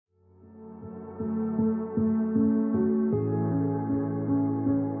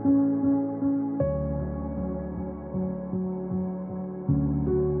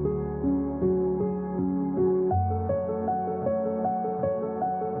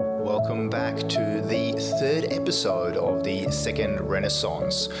welcome back to the third episode of the Second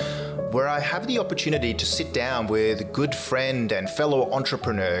Renaissance, where I have the opportunity to sit down with good friend and fellow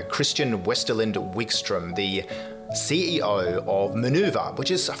entrepreneur Christian Westerlind Wikström, the CEO of Manuva,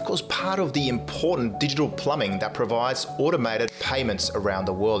 which is of course part of the important digital plumbing that provides automated payments around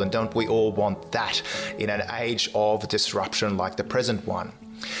the world. And don't we all want that in an age of disruption like the present one?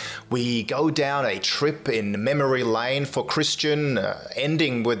 We go down a trip in memory lane for Christian,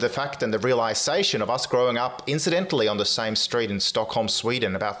 ending with the fact and the realization of us growing up incidentally on the same street in Stockholm,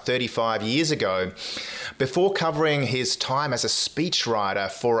 Sweden about 35 years ago, before covering his time as a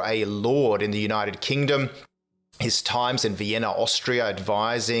speechwriter for a lord in the United Kingdom, his times in Vienna, Austria,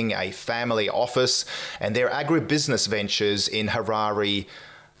 advising a family office, and their agribusiness ventures in Harare,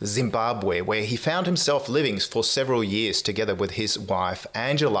 Zimbabwe, where he found himself living for several years together with his wife,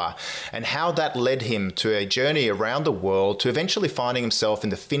 Angela, and how that led him to a journey around the world to eventually finding himself in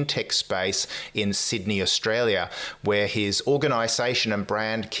the fintech space in Sydney, Australia, where his organisation and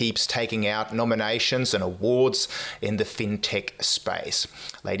brand keeps taking out nominations and awards in the fintech space.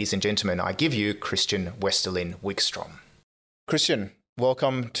 Ladies and gentlemen, I give you Christian Westerlind Wikström. Christian,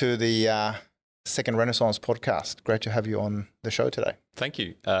 welcome to the Second Renaissance podcast. Great to have you on the show today. Thank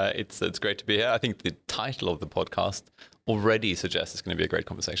you. It's great to be here. I think the title of the podcast already suggests it's going to be a great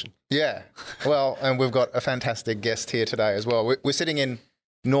conversation. Yeah. Well, and we've got a fantastic guest here today as well. We're sitting in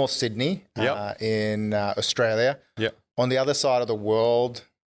North Sydney in Australia. Yep. On the other side of the world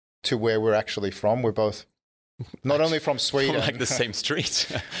to where we're actually from. We're both not only from Sweden. From like the same street.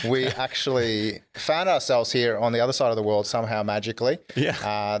 We actually found ourselves here on the other side of the world somehow magically.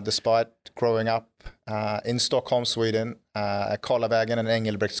 Yeah. Despite growing up in Stockholm, Sweden, at Karlavägen and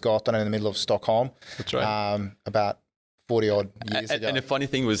Engelbrektsgatan in the middle of Stockholm. That's right. About 40 odd years ago. And the funny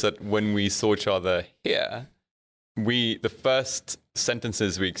thing was that when we saw each other here, the first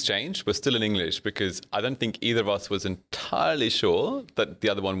sentences we exchanged were still in English because I don't think either of us was entirely sure that the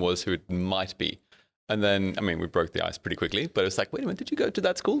other one was who it might be. And then, I mean, we broke the ice pretty quickly, but it was like, wait a minute, did you go to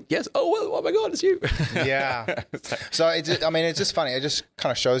that school? Yes. Oh, well, oh my God, it's you. Yeah. So it's just funny. It just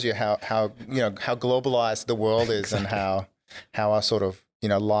kind of shows you how globalized the world is and how our sort of,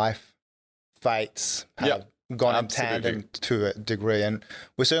 life fates have gone in tandem to a degree. And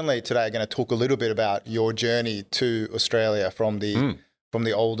we're certainly today going to talk a little bit about your journey to Australia from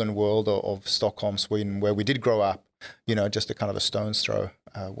the olden world of Stockholm, Sweden, where we did grow up, just a kind of a stone's throw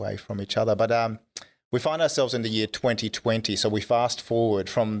away from each other. But we find ourselves in the year 2020, so we fast forward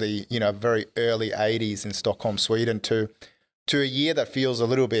from the very early 80s in Stockholm, Sweden, to a year that feels a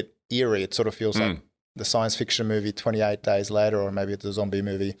little bit eerie. It sort of feels like the science fiction movie 28 Days Later, or maybe it's a zombie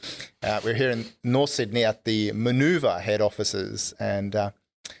movie. We're here in North Sydney at the Manuva head offices, and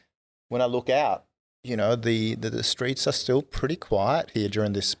when I look out, the streets are still pretty quiet here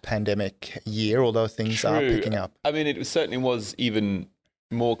during this pandemic year, although things are picking up. I mean, it certainly was even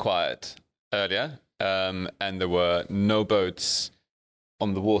more quiet earlier. And there were no boats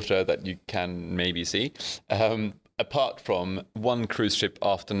on the water that you can maybe see, apart from one cruise ship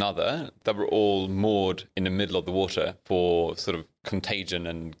after another that were all moored in the middle of the water for sort of contagion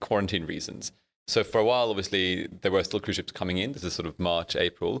and quarantine reasons. So for a while, obviously, there were still cruise ships coming in. This is sort of March,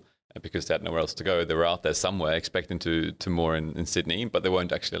 April, because they had nowhere else to go. They were out there somewhere expecting to moor in Sydney, but they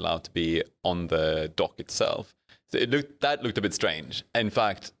weren't actually allowed to be on the dock itself. So that looked a bit strange. In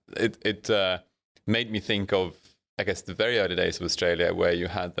fact, it made me think of, I guess, the very early days of Australia, where you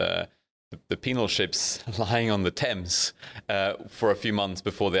had the penal ships lying on the Thames for a few months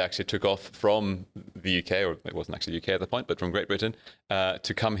before they actually took off from the UK, or it wasn't actually UK at the point, but from Great Britain,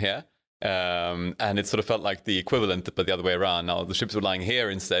 to come here. And it sort of felt like the equivalent, but the other way around. Now the ships were lying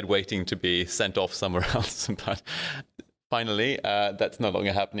here instead, waiting to be sent off somewhere else. But finally, that's no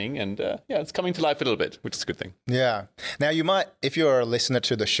longer happening. And it's coming to life a little bit, which is a good thing. Yeah. Now, you might, if you're a listener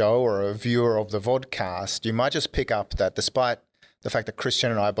to the show or a viewer of the vodcast, you might just pick up that despite the fact that Christian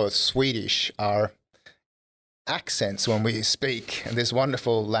and I are both Swedish, our accents when we speak this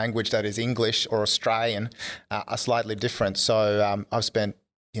wonderful language that is English or Australian are slightly different. So I've spent,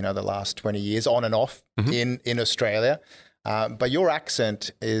 the last 20 years on and off in Australia. But your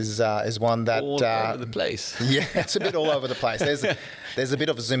accent is one that all over the place. Yeah, it's a bit all over the place. There's a bit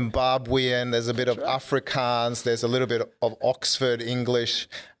of Zimbabwean, there's a bit of Afrikaans, there's a little bit of Oxford English.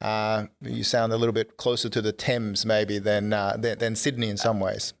 You sound a little bit closer to the Thames maybe than Sydney in some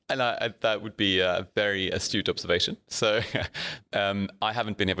ways. And that would be a very astute observation. So I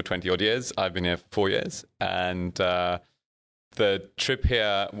haven't been here for 20 odd years. I've been here for 4 years, and the trip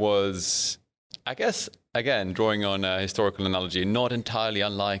here was I guess, again, drawing on a historical analogy, not entirely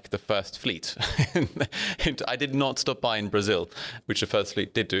unlike the First Fleet. I did not stop by in Brazil, which the First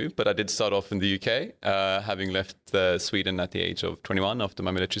Fleet did do, but I did start off in the UK, having left Sweden at the age of 21 after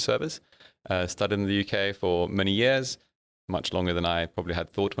my military service. Studied in the UK for many years, much longer than I probably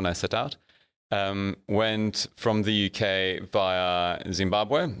had thought when I set out. Went from the UK via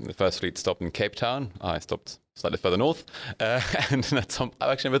Zimbabwe. The First Fleet stopped in Cape Town. I stopped slightly further north. And I've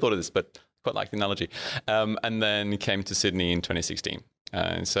actually never thought of this, but quite like the analogy. And then came to Sydney in 2016.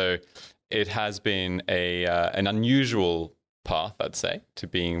 And so it has been an unusual path, I'd say, to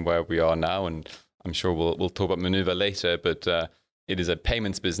being where we are now. And I'm sure we'll talk about Monuva later, but it is a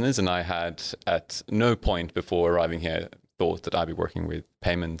payments business. And I had at no point before arriving here thought that I'd be working with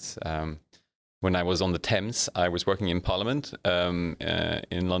payments. When I was on the Thames, I was working in Parliament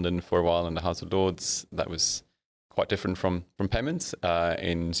in London for a while in the House of Lords. That was quite different from payments.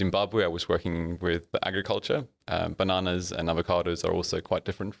 In Zimbabwe, I was working with agriculture. Bananas and avocados are also quite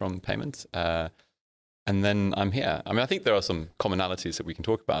different from payments. And then I'm here. I mean, I think there are some commonalities that we can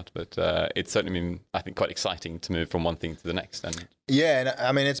talk about, but it's certainly been, I think, quite exciting to move from one thing to the next. And yeah, and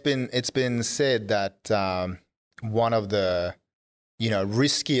I mean, it's been said that one of the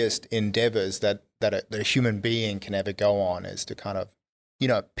riskiest endeavors that a human being can ever go on is to kind of,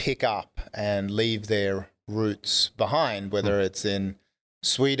 pick up and leave their roots behind, whether it's in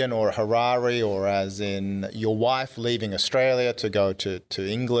Sweden or Harare, or as in your wife leaving Australia to go to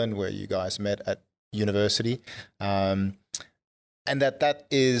England, where you guys met at university. And that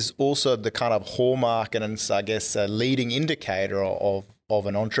is also the kind of hallmark and I guess a leading indicator of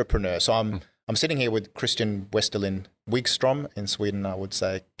an entrepreneur. So I'm sitting here with Christian Westerlind Wigstrom. In Sweden, I would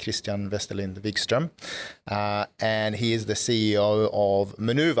say Christian Westerlind Wigstrom. And he is the CEO of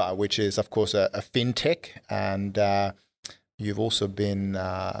Monuva, which is, of course, a fintech. And you've also been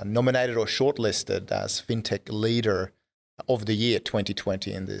nominated or shortlisted as Fintech Leader of the Year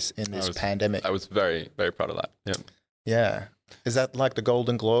 2020 in this pandemic. I was very, very proud of that. Yeah. Yeah. Is that like the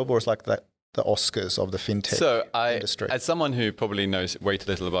Golden Globe, or is like the Oscars of the fintech industry? As someone who probably knows way too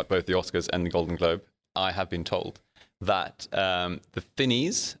little about both the Oscars and the Golden Globe, I have been told that the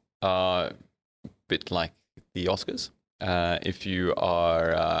Finnies are a bit like the Oscars. If you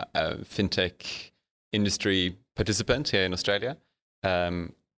are a fintech industry participant here in Australia,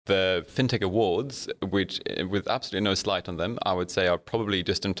 the FinTech Awards, which with absolutely no slight on them, I would say are probably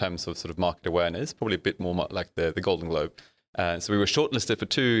just in terms of sort of market awareness, probably a bit more like the Golden Globe. So we were shortlisted for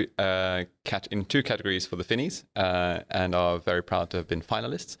two categories for the Finnies and are very proud to have been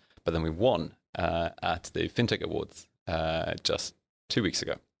finalists. But then we won at the FinTech Awards just 2 weeks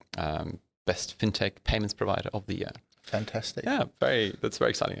ago. Best FinTech Payments Provider of the Year. Fantastic. Yeah, that's very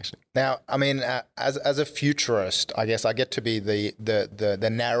exciting, actually. Now, I mean, as a futurist, I guess I get to be the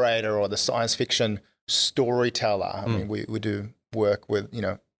narrator or the science fiction storyteller. I mean, we do work with,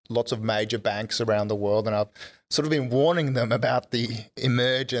 lots of major banks around the world, and I've sort of been warning them about the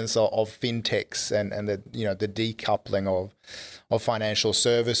emergence of fintechs and the decoupling of financial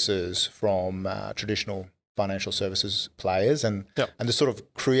services from traditional financial services players and the sort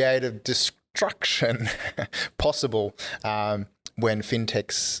of creative destruction possible when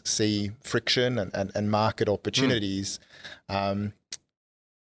fintechs see friction and market opportunities. I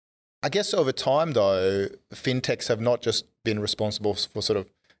guess over time, though, fintechs have not just been responsible for sort of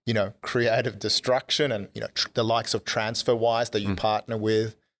creative destruction and the likes of TransferWise that you partner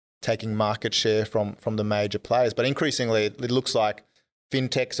with, taking market share from the major players, but increasingly it looks like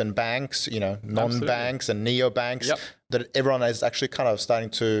fintechs and banks, non-banks and neobanks, that everyone is actually kind of starting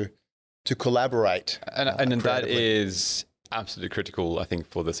to collaborate. And that is absolutely critical, I think,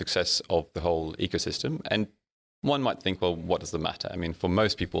 for the success of the whole ecosystem. And one might think, well, what does it matter? I mean, for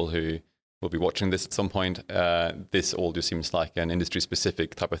most people who will be watching this at some point, this all just seems like an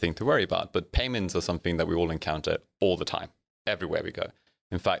industry-specific type of thing to worry about. But payments are something that we all encounter all the time, everywhere we go.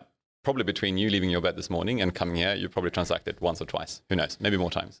 In fact, probably between you leaving your bed this morning and coming here, you've probably transacted once or twice. Who knows? Maybe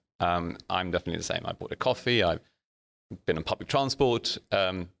more times. I'm definitely the same. I bought a coffee. I've been on public transport.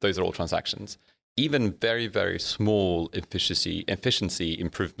 Those are all transactions. Even very, very small efficiency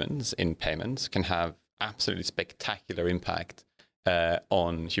improvements in payments can have absolutely spectacular impact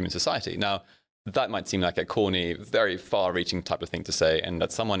on human society. Now, that might seem like a corny, very far-reaching type of thing to say, and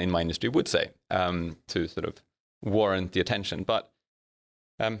that someone in my industry would say to sort of warrant the attention. But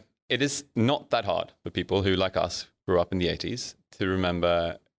it is not that hard for people who, like us, grew up in the 80s to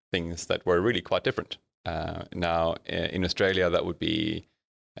remember things that were really quite different. Now, in Australia, that would be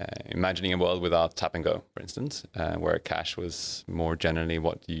imagining a world without tap and go, for instance, where cash was more generally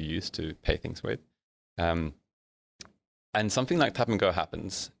what you used to pay things with. And something like tap and go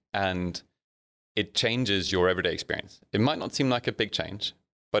happens, and it changes your everyday experience. It might not seem like a big change,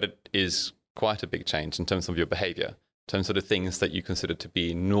 but it is quite a big change in terms of your behavior, in terms of the things that you consider to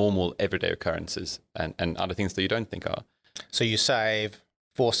be normal everyday occurrences and other things that you don't think are. So you save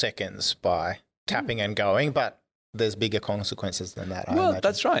 4 seconds by tapping and going, but there's bigger consequences than that, I imagine.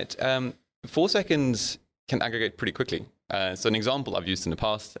 That's right. 4 seconds can aggregate pretty quickly. So an example I've used in the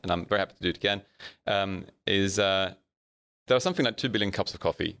past, and I'm very happy to do it again, is there are something like 2 billion cups of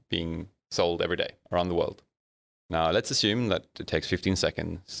coffee being sold every day around the world. Now, let's assume that it takes 15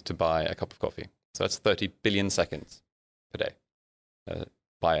 seconds to buy a cup of coffee. So that's 30 billion seconds per day.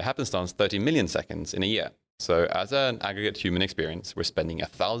 By happenstance, 30 million seconds in a year. So as an aggregate human experience, we're spending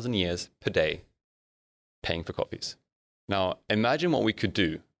 1,000 years per day paying for coffees. Now, imagine what we could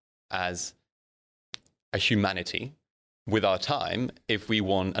do as a humanity with our time if we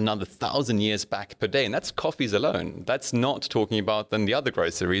won another 1,000 years back per day. And that's coffees alone. That's not talking about then the other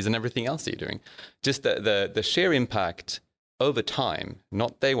groceries and everything else that you're doing. Just the sheer impact over time,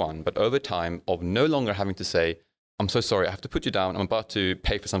 not day one, but over time of no longer having to say, I'm so sorry, I have to put you down. I'm about to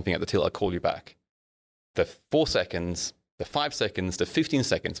pay for something at the till. I'll call you back. The 4 seconds, the 5 seconds, the 15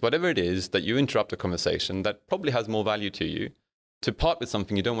 seconds, whatever it is that you interrupt a conversation that probably has more value to you, to part with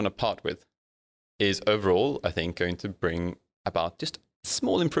something you don't want to part with, is overall, I think, going to bring about just a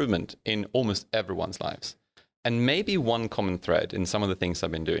small improvement in almost everyone's lives. And maybe one common thread in some of the things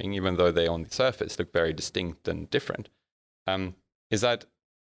I've been doing, even though they on the surface look very distinct and different, is that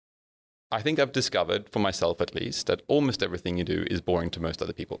I think I've discovered, for myself at least, that almost everything you do is boring to most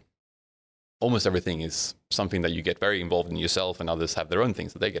other people. Almost everything is something that you get very involved in yourself, and others have their own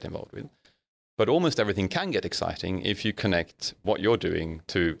things that they get involved with. But almost everything can get exciting if you connect what you're doing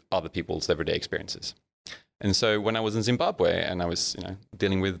to other people's everyday experiences. And so when I was in Zimbabwe and I was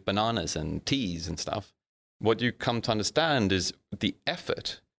dealing with bananas and teas and stuff, what you come to understand is the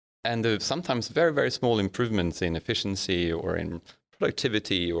effort and the sometimes very, very small improvements in efficiency or in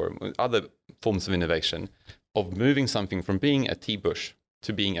productivity or other forms of innovation of moving something from being a tea bush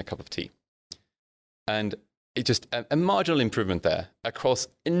to being a cup of tea. And it just a marginal improvement there across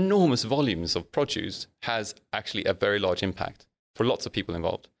enormous volumes of produce has actually a very large impact for lots of people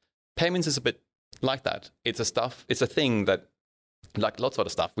involved. Payments is a bit like that. It's a thing that, like lots of other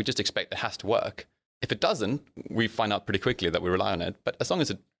stuff, we just expect it has to work. If it doesn't, we find out pretty quickly that we rely on it. But as long as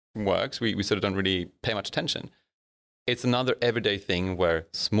it works, we sort of don't really pay much attention. It's another everyday thing where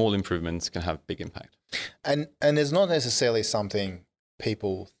small improvements can have big impact. And it's not necessarily something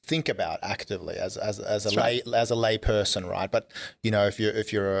people think about actively as a lay person, right? But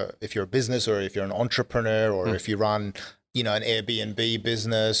if you're a business, or if you're an entrepreneur, or if you run an Airbnb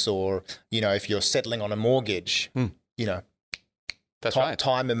business, or if you're settling on a mortgage, that's right.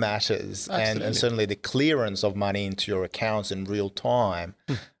 Time matters, and certainly the clearance of money into your accounts in real time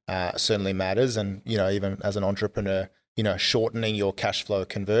certainly matters. And even as an entrepreneur, shortening your cash flow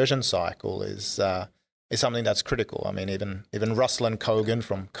conversion cycle is something that's critical. I mean, even Ruslan Kogan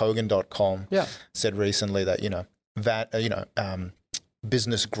from Kogan.com said recently that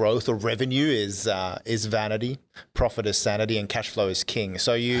business growth or revenue is vanity, profit is sanity, and cash flow is king.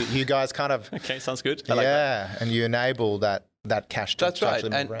 So you guys kind of okay, sounds good. I like that. And you enable that cash to that's right.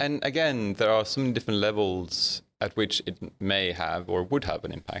 actually move around. And again, there are some different levels at which it may have or would have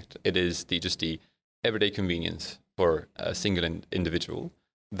an impact. It is just the everyday convenience for a single individual.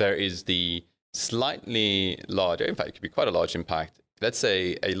 There is the slightly larger, in fact, it could be quite a large impact. Let's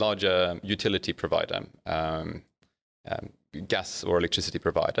say a larger utility provider, gas or electricity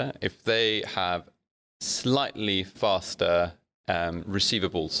provider, if they have slightly faster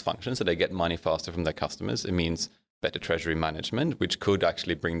receivables functions, so they get money faster from their customers, it means better treasury management, which could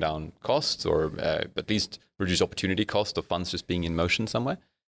actually bring down costs or at least reduce opportunity cost of funds just being in motion somewhere,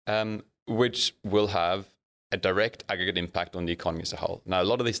 which will have a direct aggregate impact on the economy as a whole. Now, a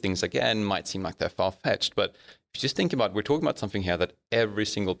lot of these things, again, might seem like they're far-fetched, but if you just think about, we're talking about something here that every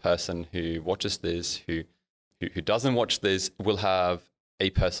single person who watches this, who doesn't watch this, will have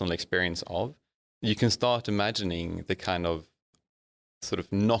a personal experience of. You can start imagining the kind of sort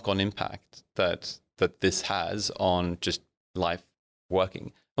of knock-on impact that this has on just life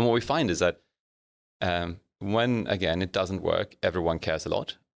working. And what we find is that when, again, it doesn't work, everyone cares a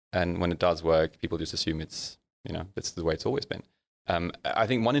lot. And when it does work, people just assume it's the way it's always been. I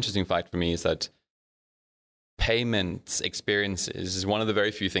think one interesting fact for me is that payments experiences is one of the very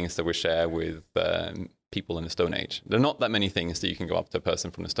few things that we share with people in the Stone Age. There are not that many things that you can go up to a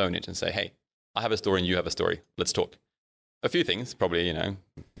person from the Stone Age and say, hey, I have a story and you have a story. Let's talk. A few things, probably,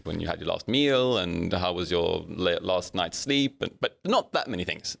 when you had your last meal and how was your last night's sleep, but not that many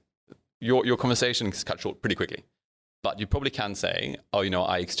things. Your conversation is cut short pretty quickly. But you probably can say, oh,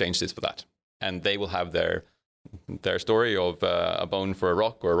 I exchanged this for that. and they will have their story of a bone for a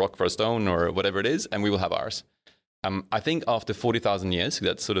rock or a rock for a stone or whatever it is, and we will have ours. I think after 40,000 years,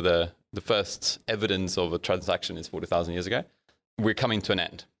 that's sort of the first evidence of a transaction is 40,000 years ago, we're coming to an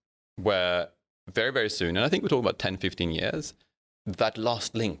end where very, very soon, and I think we're talking about 10, 15 years, that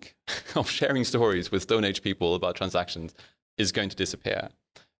last link of sharing stories with Stone Age people about transactions is going to disappear.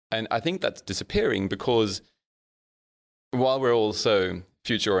 And I think that's disappearing because while we're all so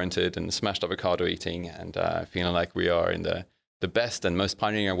future-oriented and smashed avocado eating and feeling like we are in the best and most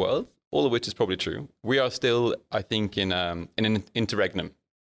pioneering world, all of which is probably true, we are still, I think, in an interregnum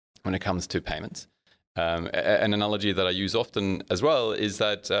when it comes to payments. An analogy that I use often as well is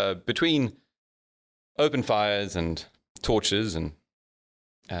that between open fires and torches and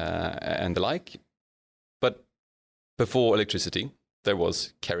the like, but before electricity, there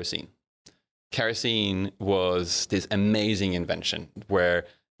was kerosene. Kerosene was this amazing invention where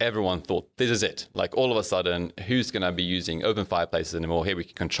everyone thought, this is it. Like all of a sudden, who's going to be using open fireplaces anymore? Here we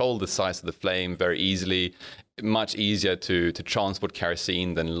can control the size of the flame very easily. Much easier to transport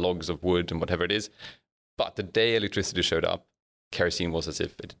kerosene than logs of wood and whatever it is. But the day electricity showed up, kerosene was as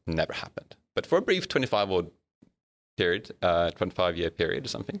if it never happened. But for a brief 25-year period or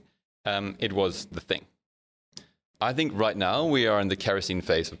something, it was the thing. I think right now we are in the kerosene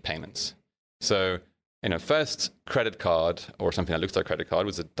phase of payments. So, first credit card or something that looks like a credit card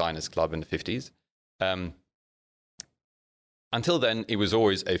was a Diners Club in the 50s. Until then, it was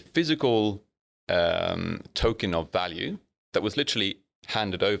always a physical token of value that was literally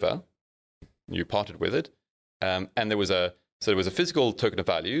handed over. You parted with it. And there was a physical token of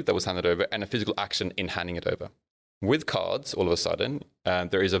value that was handed over and a physical action in handing it over. With cards, all of a sudden,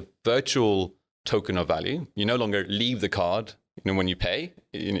 there is a virtual token of value. You no longer leave the card. When you pay,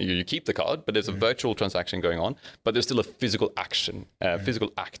 you keep the card, but there's a virtual transaction going on, but there's still a physical action,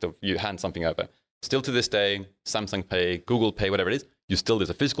 physical act of you hand something over. Still to this day, Samsung Pay, Google Pay, whatever it is, there's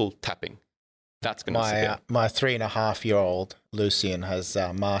a physical tapping. That's going to disappear. My 3.5-year-old Lucian has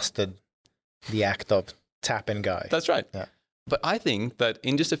mastered the act of tap and go. That's right. Yeah. But I think that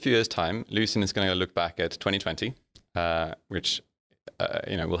in just a few years' time, Lucian is going to look back at 2020, which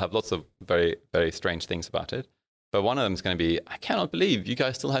will have lots of very, very strange things about it. But one of them is going to be, I cannot believe you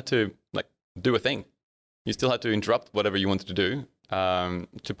guys still had to do a thing. You still had to interrupt whatever you wanted to do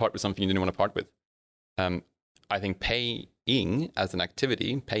to part with something you didn't want to part with. I think paying as an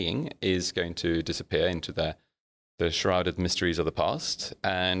activity, paying is going to disappear into the shrouded mysteries of the past.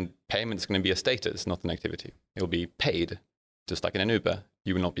 And payment is going to be a status, not an activity. It will be paid, just like in an Uber.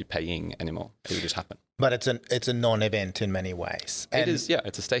 You will not be paying anymore. It will just happen. But it's a non-event in many ways. And it is, yeah,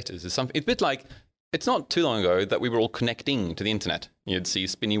 it's a status. It's a bit like, it's not too long ago that we were all connecting to the internet. You'd see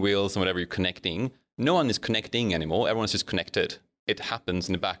spinny wheels and whatever you're connecting. No one is connecting anymore. Everyone's just connected. It happens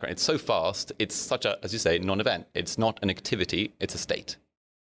in the background. It's so fast. It's such a, as you say, non-event. It's not an activity. It's a state.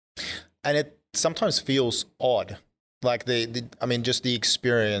 And it sometimes feels odd. Like just the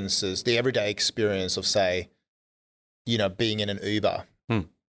experiences, the everyday experience of, say, being in an Uber.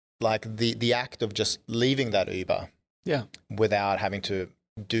 Like the act of just leaving that Uber. Yeah. Without having to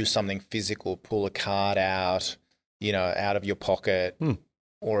do something physical, pull a card out, out of your pocket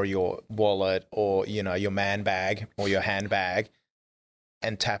or your wallet or, your man bag or your handbag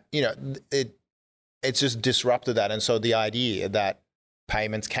and tap, it's just disrupted that. And so the idea that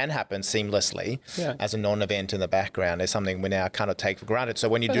payments can happen seamlessly as a non-event in the background is something we now kind of take for granted. So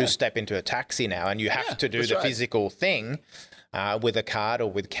when you do step into a taxi now and you have to do the physical thing with a card or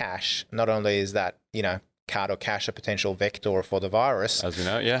with cash, not only is that, card or cash a potential vector for the virus, as we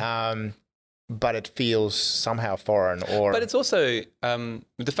know, but it feels somehow foreign. But it's also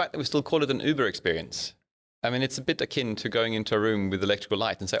the fact that we still call it an Uber experience. I mean, it's a bit akin to going into a room with electrical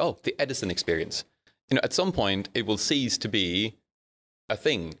light and say, "Oh, the Edison experience." At some point, it will cease to be a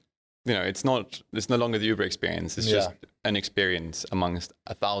thing. It's no longer the Uber experience. It's just an experience amongst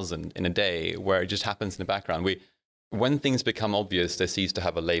 1,000 in a day where it just happens in the background. When things become obvious, they cease to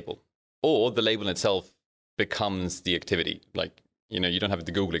have a label, or the label itself becomes the activity. Like, you don't have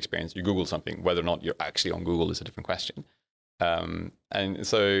the Google experience. You Google something. Whether or not you're actually on Google is a different question. And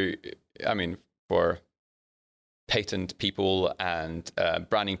so, I mean, for patent people and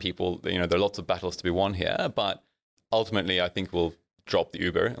branding people, there are lots of battles to be won here. But ultimately, I think we'll drop the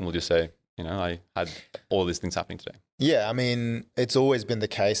Uber and we'll just say, I had all these things happening today. Yeah, I mean, it's always been the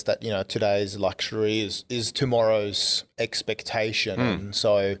case that, today's luxury is tomorrow's expectation. And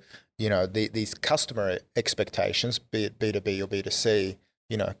so, these customer expectations, be it B2B or B2C,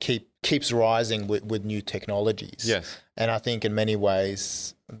 keeps rising with new technologies. Yes. And I think in many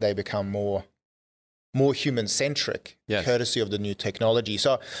ways they become more more human centric, Yes. courtesy of the new technology.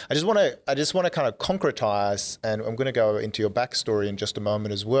 So I just want to kind of concretize, and I'm going to go into your backstory in just a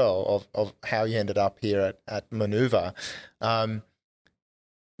moment as well of how you ended up here at Maneuver.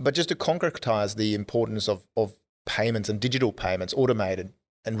 But just to concretize the importance of payments and digital payments, automated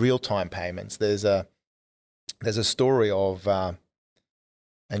and real time payments. There's a story of,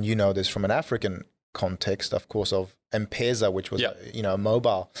 and you know this from an African context, of course, of M-Pesa, which was a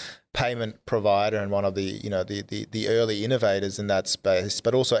mobile payment provider and one of the early innovators in that space,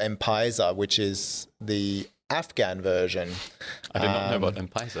 but also M-Pesa, which is the Afghan version. I did not know about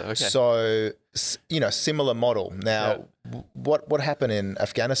M-Pesa. Okay. So similar model. Now, what happened in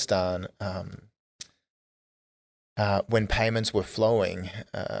Afghanistan when payments were flowing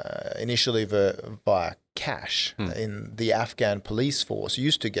initially via cash? In the Afghan police force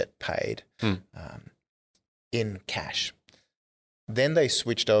used to get paid in cash. Then they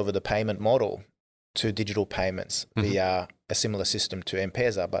switched over the payment model to digital payments via a similar system to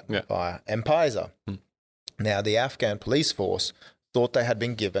M-Pesa, but via M-Pesa. Now, the Afghan police force thought they had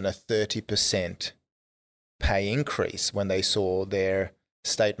been given a 30% pay increase when they saw their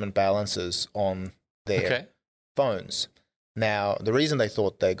statement balances on their phones. Now, the reason they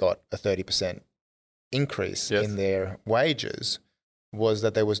thought they got a 30% increase in their wages was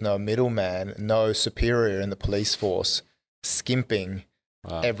that there was no middleman, no superior in the police force skimping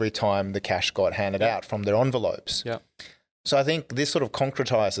every time the cash got handed out from their envelopes. So I think this sort of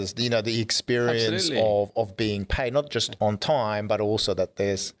concretizes, the experience of being paid, not just on time, but also that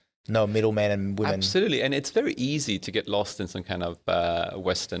there's no middleman and women. Absolutely. And it's very easy to get lost in some kind of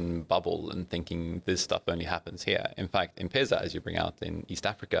Western bubble and thinking this stuff only happens here. In fact, M-Pesa, as you bring out in East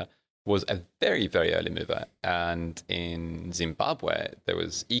Africa, was a very, very early mover. And in Zimbabwe, there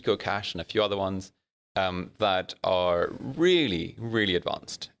was EcoCash and a few other ones that are really, really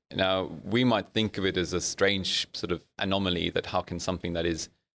advanced. Now, we might think of it as a strange sort of anomaly that how can something that is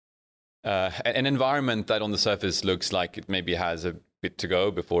an environment that on the surface looks like it maybe has a bit to go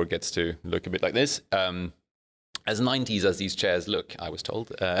before it gets to look a bit like this. As 90s as these chairs look, I was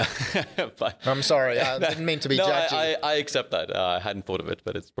told. But I'm sorry, I didn't mean to be judgy. I accept that. I hadn't thought of it,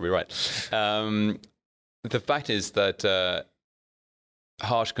 but it's probably right. The fact is that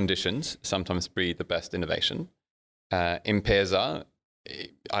harsh conditions sometimes breed the best innovation. M-Pesa,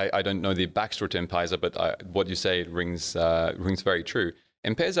 I don't know the backstory to M-Pesa, but what you say rings very true.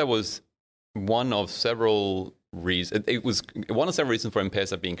 M-Pesa was one of several reasons. It was one of several reasons for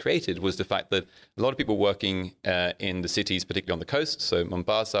M-Pesa being created was the fact that a lot of people working in the cities, particularly on the coast, so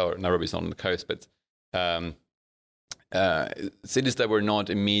Mombasa or Nairobi is not on the coast, but cities that were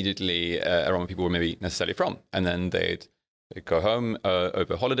not immediately around where people were maybe necessarily from, and then they'd go home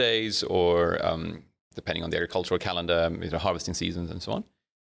over holidays or depending on the agricultural calendar, harvesting seasons and so on,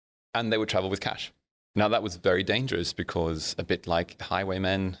 and they would travel with cash. Now, that was very dangerous because a bit like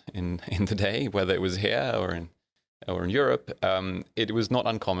highwaymen in the day, whether it was here or in Europe, it was not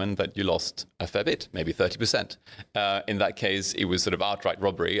uncommon that you lost a fair bit, maybe 30%. In that case, it was sort of outright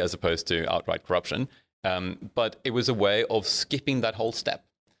robbery as opposed to outright corruption. But it was a way of skipping that whole step.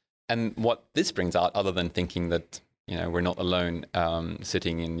 And what this brings out, other than thinking that we're not alone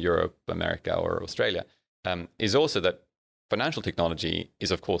sitting in Europe, America, or Australia, is also that financial technology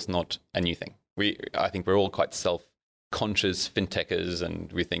is, of course, not a new thing. I think we're all quite self-conscious fintechers,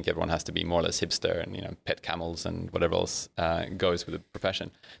 and we think everyone has to be more or less hipster and pet camels and whatever else goes with the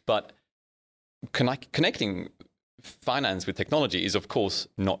profession. But connecting finance with technology is, of course,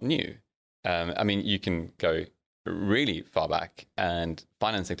 not new. I mean, you can go really far back, and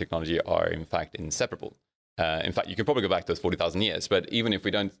finance and technology are, in fact, inseparable. In fact, you can probably go back to those 40,000 years, but even if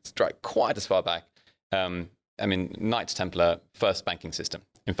we don't strike quite as far back, Knights Templar, first banking system.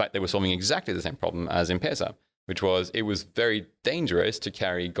 In fact, they were solving exactly the same problem as M-Pesa, which was it was very dangerous to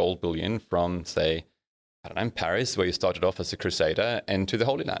carry gold bullion from, say, Paris, where you started off as a crusader, and to the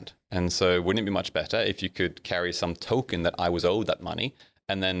Holy Land. And so wouldn't it be much better if you could carry some token that I was owed that money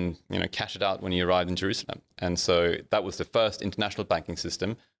and then cash it out when you arrived in Jerusalem? And so that was the first international banking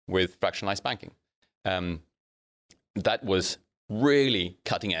system with fractionalized banking. That was really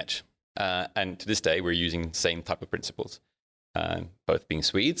cutting edge. And to this day, we're using the same type of principles. Both being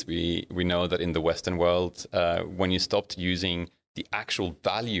Swedes, we know that in the Western world, when you stopped using the actual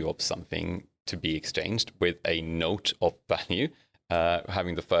value of something to be exchanged with a note of value,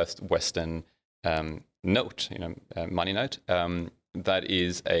 having the first Western note, money note, that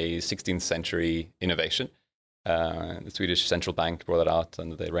is a 16th century innovation. The Swedish central bank brought that out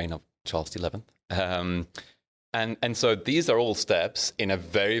under the reign of Charles XI. And so these are all steps in a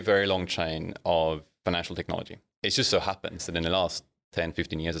very, very long chain of financial technology. It just so happens that in the last 10,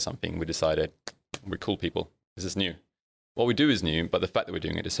 15 years or something, we decided we're cool people. This is new. What we do is new, but the fact that we're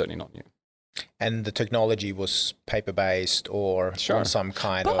doing it is certainly not new. And the technology was paper-based or on some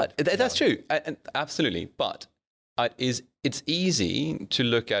kind of... But that's true. Absolutely. But it's easy to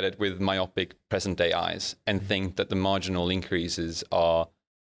look at it with myopic present-day eyes and think that the marginal increases are...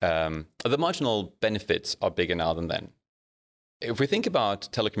 the marginal benefits are bigger now than then. If we think about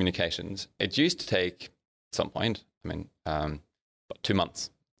telecommunications, it used to take, at some point, about 2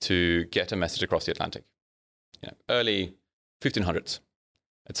 months to get a message across the Atlantic. Early 1500s.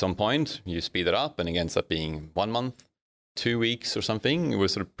 At some point, you speed it up and it ends up being 1 month, 2 weeks or something. It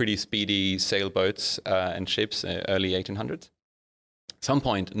was sort of pretty speedy sailboats and ships, early 1800s. At some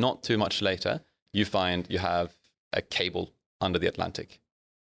point, not too much later, you find you have a cable under the Atlantic.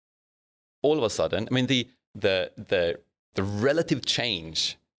 All of a sudden, the relative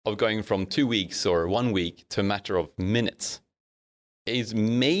change of going from 2 weeks or 1 week to a matter of minutes is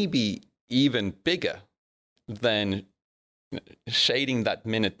maybe even bigger than shading that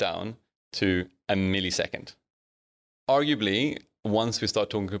minute down to a millisecond. Arguably, once we start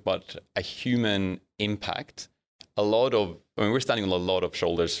talking about a human impact, we're standing on a lot of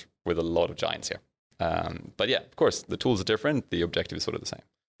shoulders with a lot of giants here. But yeah, of course, the tools are different. The objective is sort of the same.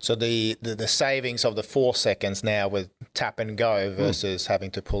 So the savings of the 4 seconds now with tap and go versus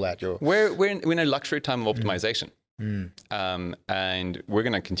having to pull out your... We're in a luxury time of optimization. And we're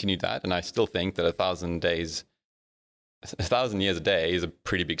going to continue that. And I still think that 1,000 years a day is a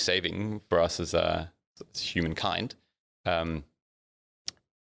pretty big saving for us as humankind.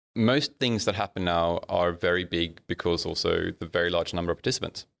 Most things that happen now are very big because also the very large number of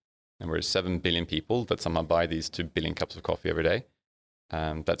participants. And we're 7 billion people that somehow buy these 2 billion cups of coffee every day.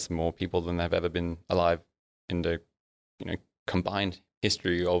 That's more people than have ever been alive in the combined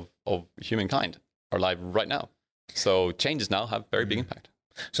history of humankind are alive right now. So changes now have very big impact.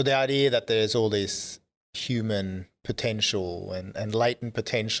 So the idea that there's all this human potential and latent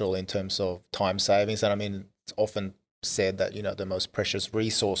potential in terms of time savings, and it's often said that the most precious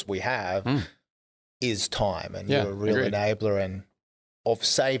resource we have is time, and you're a real enabler and of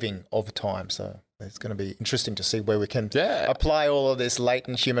saving of time. So it's going to be interesting to see where we can apply all of this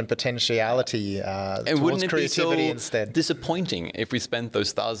latent human potentiality towards creativity instead. Disappointing if we spent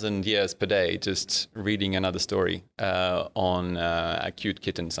those 1,000 years per day just reading another story on a cute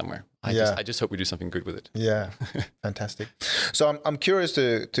kitten somewhere. I just hope we do something good with it. Yeah, fantastic. So I'm curious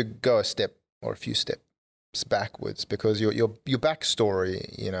to go a step or a few steps backwards, because your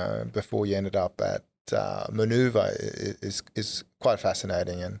backstory, before you ended up at Monuva is quite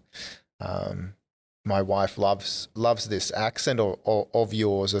fascinating, and my wife loves this accent of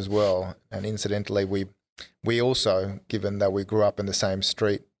yours as well. And incidentally, we also, given that we grew up in the same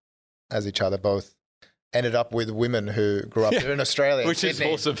street as each other, both ended up with women who grew up here in Australia, which Sydney,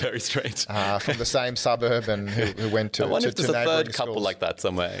 is also very strange. From the same suburb, and who went to. I wonder if there's a third couple schools. Like that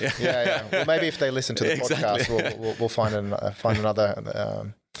somewhere. Yeah. Well, maybe if they listen to the podcast, we'll find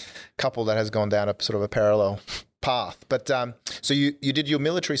another couple that has gone down a sort of a parallel path. But so you did your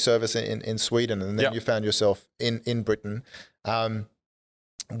military service in Sweden, and then you found yourself in Britain,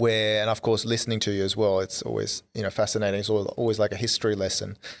 where, and of course listening to you as well, it's always fascinating. It's always like a history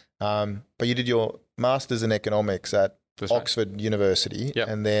lesson. But you did your master's in economics at Oxford University,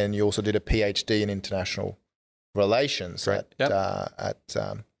 and then you also did a PhD in international relations. Found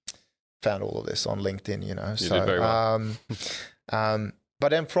all of this on LinkedIn, You did very well. But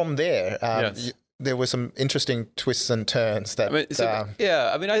then from there, there were some interesting twists and turns that... I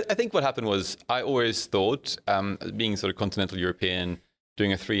think what happened was I always thought, being sort of continental European,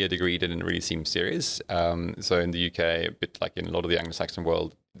 doing a 3-year degree didn't really seem serious. So in the UK, a bit like in a lot of the Anglo-Saxon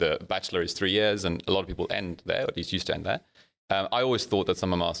world, the bachelor is 3 years, and a lot of people end there, or at least used to end there. I always thought that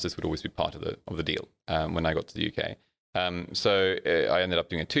summer masters would always be part of the deal when I got to the UK. So I ended up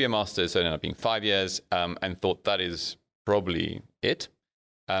doing a 2-year master's, so it ended up being 5 years, and thought that is probably it.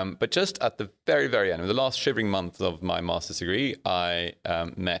 But just at the very, very end, in the last shivering month of my master's degree, I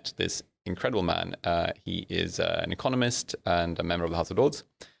met this incredible man. He is an economist and a member of the House of Lords,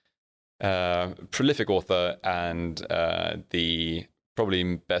 prolific author, and the probably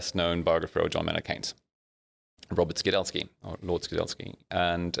best known biographer of John Maynard Keynes, Robert Skidelsky, or Lord Skidelsky.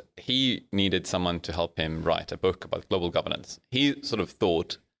 And he needed someone to help him write a book about global governance. He sort of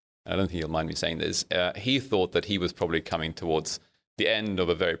thought, I don't think he'll mind me saying this, he thought that he was probably coming towards the end of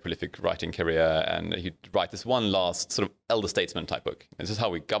a very prolific writing career, and he'd write this one last sort of elder statesman type book. This is how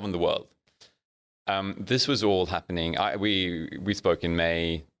we govern the world. This was all happening. We spoke in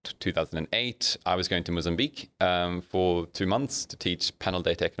May 2008. I was going to Mozambique for 2 months to teach panel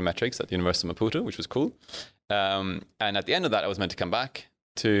data econometrics at the University of Maputo, which was cool. And at the end of that, I was meant to come back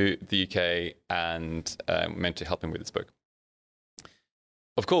to the UK and meant to help him with his book.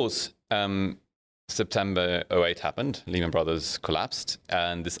 Of course, September 2008 happened. Lehman Brothers collapsed.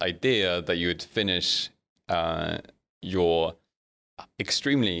 And this idea that you would finish your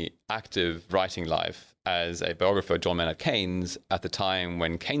extremely active writing life as a biographer of John Maynard Keynes at the time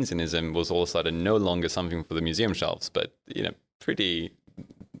when Keynesianism was all of a sudden no longer something for the museum shelves, but pretty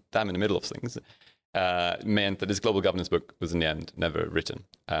damn in the middle of things, meant that this global governance book was in the end never written.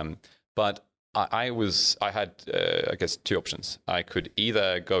 But I had, I guess, two options. I could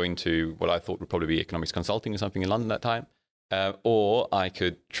either go into what I thought would probably be economics consulting or something in London at that time, or I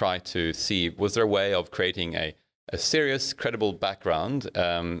could try to see, was there a way of creating a serious, credible background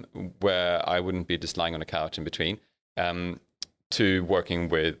where I wouldn't be just lying on a couch in between, to working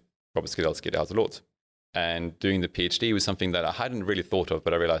with Robert Skidelsky at the House of Lords. And doing the PhD was something that I hadn't really thought of,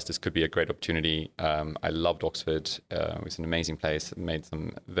 but I realized this could be a great opportunity. I loved Oxford. It was an amazing place. I made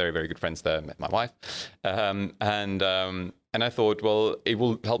some very, very good friends there, met my wife. And I thought, well, it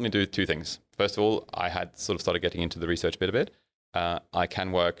will help me do two things. First of all, I had sort of started getting into the research bit a bit. I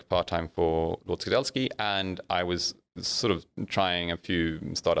can work part-time for Lord Skidelsky, and I was sort of trying a few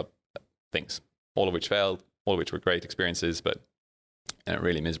startup things, all of which failed, all of which were great experiences, but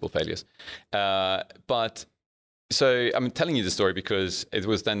really miserable failures. But so I'm telling you the story because it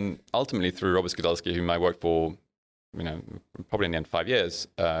was then ultimately through Robert Skidelsky, whom I worked for, probably in the end 5 years,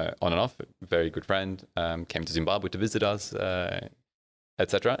 on and off, a very good friend, came to Zimbabwe to visit us,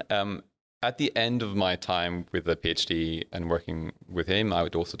 etc. At the end of my time with the PhD and working with him, I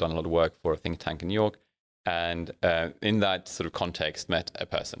had also done a lot of work for a think tank in New York. And in that sort of context, met a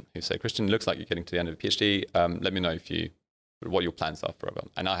person who said, Christian, it looks like you're getting to the end of the PhD. Let me know what your plans are forever.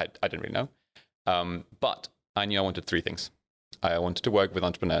 And I didn't really know. But I knew I wanted three things. I wanted to work with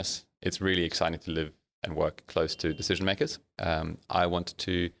entrepreneurs. It's really exciting to live and work close to decision makers. I wanted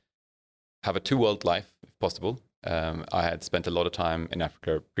to have a two-world life, if possible. I had spent a lot of time in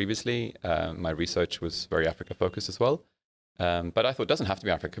Africa previously. My research was very Africa-focused as well. But I thought it doesn't have to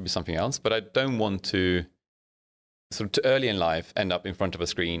be Africa, it could be something else. But I don't want to, sort of too early in life, end up in front of a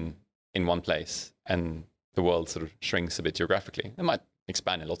screen in one place and the world sort of shrinks a bit geographically. It might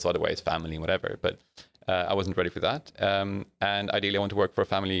expand in lots of other ways, family, whatever, but I wasn't ready for that. And ideally, I want to work for a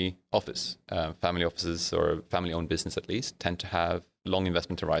family office. Family offices, or family-owned business at least, tend to have long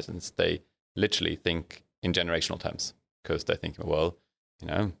investment horizons. They literally think in generational terms because they think, well,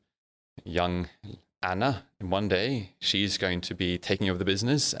 young Anna, one day she's going to be taking over the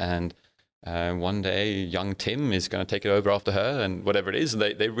business, and one day young Tim is going to take it over after her, and whatever it is.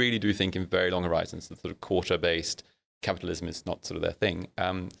 They really do think in very long horizons. The sort of quarter-based capitalism is not sort of their thing.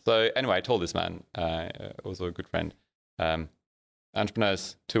 So anyway, I told this man, also a good friend,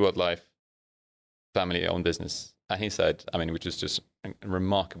 entrepreneurs, two-world life, family-owned business. And he said, which is just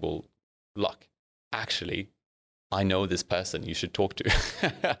remarkable luck. Actually, I know this person you should talk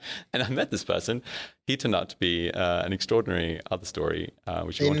to. And I met this person. He turned out to be an extraordinary other story,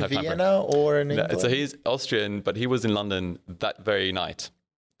 which we won't have time for. In Vienna or in England? So he's Austrian, but he was in London that very night.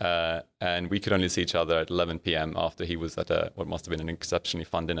 And we could only see each other at 11 p.m. after he was at what must have been an exceptionally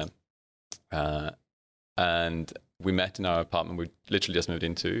fun dinner. And we met in our apartment we literally just moved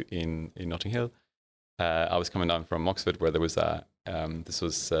into in Notting Hill. I was coming down from Oxford, where there was this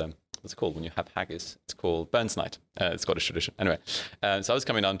was... what's it called when you have haggis? It's called Burns Night. It's Scottish tradition. Anyway, so I was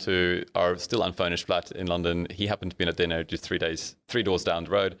coming down to our still unfurnished flat in London. He happened to be at dinner just 3 doors down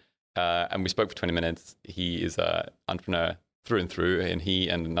the road. And we spoke for 20 minutes. He is an entrepreneur through and through. And he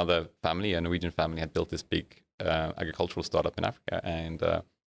and another family, a Norwegian family, had built this big agricultural startup in Africa. And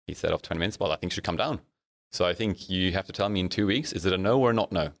he said after 20 minutes, well, I think you should come down. So I think you have to tell me in 2 weeks, is it a no or a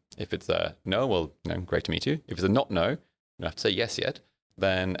not no? If it's a no, well, great to meet you. If it's a not no, you don't have to say yes yet.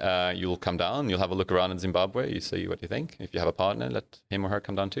 Then you'll come down, you'll have a look around in Zimbabwe, you see what you think. If you have a partner, let him or her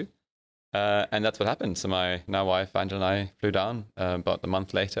come down too. And that's what happened. So my now wife, Angela, and I flew down about a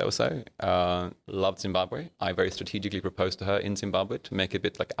month later or so. Loved Zimbabwe. I very strategically proposed to her in Zimbabwe to make it a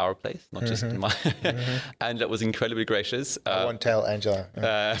bit like our place, not just my... Angela was incredibly gracious. I won't tell Angela.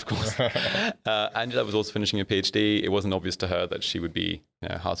 Of course. Angela was also finishing a PhD. It wasn't obvious to her that she would be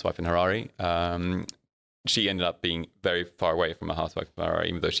a housewife in Harare. She ended up being very far away from a housewife,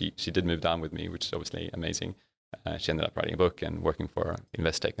 even though she did move down with me, which is obviously amazing. She ended up writing a book and working for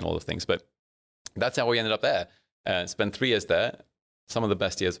Investec and all those things. But that's how we ended up there. Spent 3 years there, some of the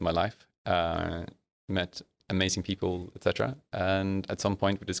best years of my life. Met amazing people, etc. And at some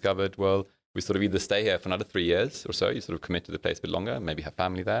point we discovered, well, we sort of either stay here for another 3 years or so, you sort of commit to the place a bit longer, maybe have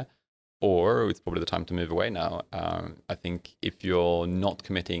family there, or it's probably the time to move away now. I think if you're not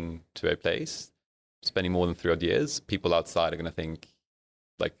committing to a place, spending more than 3 odd years, people outside are going to think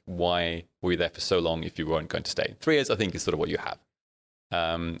like, why were you there for so long if you weren't going to stay? 3 years, I think, is sort of what you have.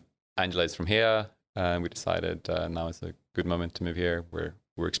 Angela is from here. We decided now is a good moment to move here.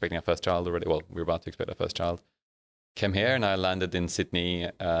 We're expecting our first child already. Well, we're about to expect our first child. Came here, and I landed in Sydney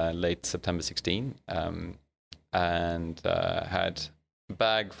late September 16, and had a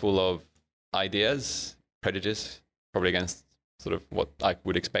bag full of ideas, prejudice, probably against sort of what I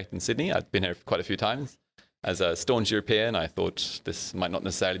would expect in Sydney. I'd been here quite a few times. As a staunch European, I thought this might not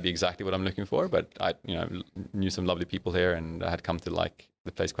necessarily be exactly what I'm looking for, but I knew some lovely people here, and I had come to like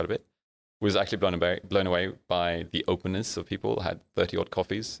the place quite a bit. Was actually blown away by the openness of people. I had 30-odd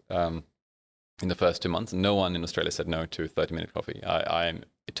coffees in the first 2 months. No one in Australia said no to a 30-minute coffee. I am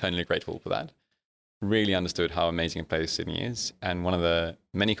eternally grateful for that. Really understood how amazing a place Sydney is. And one of the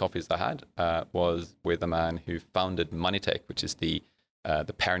many coffees I had was with a man who founded Moneytech, which is the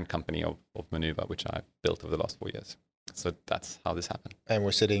parent company of Manuva, which I've built over the last 4 years. So that's how this happened. And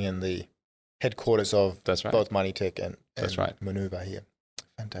we're sitting in the headquarters of That's right. both Moneytech and That's right. Manuva here.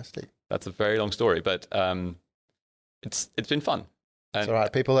 Fantastic. That's a very long story, but it's been fun. It's all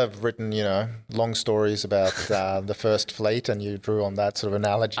right. People have written, long stories about the first fleet, and you drew on that sort of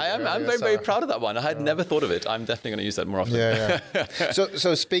analogy. I'm very proud of that one. I had never thought of it. I'm definitely going to use that more often. Yeah.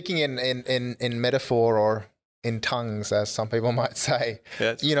 So speaking in metaphor or in tongues, as some people might say,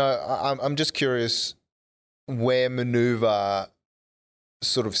 Yes. I'm just curious where Manuva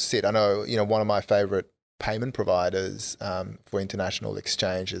sort of sit. I know, one of my favorite payment providers for international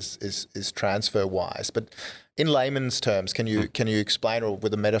exchange is TransferWise, but in layman's terms, can you explain, or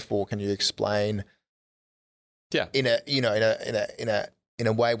with a metaphor, can you explain? Yeah. In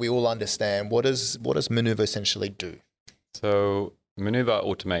a way we all understand, what does Manuva essentially do? So Manuva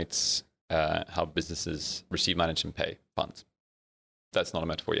automates how businesses receive, manage, and pay funds. That's not a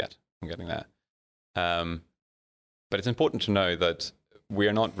metaphor yet. I'm getting there. But it's important to know that we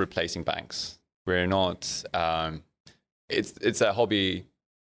are not replacing banks. We're not. It's a hobby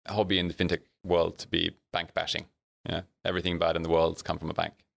in the fintech world to be bank bashing. Everything bad in the world's come from a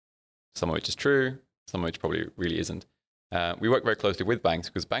bank. Some of which is true, some of which probably really isn't. We work very closely with banks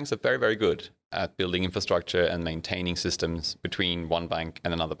because banks are very, very good at building infrastructure and maintaining systems between one bank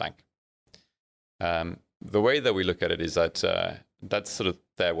and another bank. The way that we look at it is that that's sort of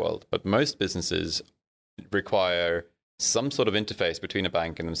their world, but most businesses require some sort of interface between a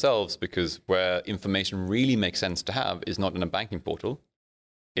bank and themselves, because where information really makes sense to have is not in a banking portal.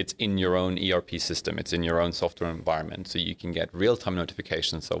 It's in your own ERP system. It's in your own software environment. So you can get real-time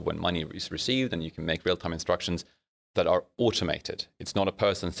notifications of when money is received, and you can make real-time instructions that are automated. It's not a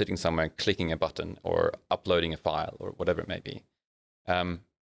person sitting somewhere clicking a button or uploading a file or whatever it may be.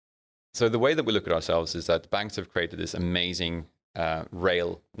 So the way that we look at ourselves is that banks have created this amazing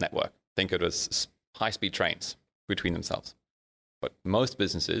rail network. Think of it as high-speed trains between themselves. But most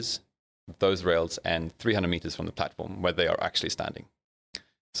businesses, those rails end 300 meters from the platform where they are actually standing.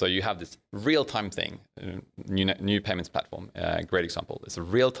 So you have this real-time thing, new payments platform, great example. It's a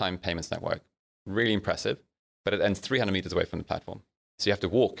real-time payments network, really impressive, but it ends 300 meters away from the platform. So you have to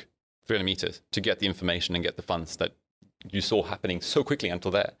walk 300 meters to get the information and get the funds that you saw happening so quickly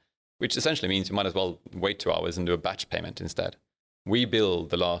until there, which essentially means you might as well wait 2 hours and do a batch payment instead. We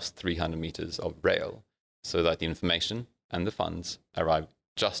build the last 300 meters of rail so that the information and the funds arrive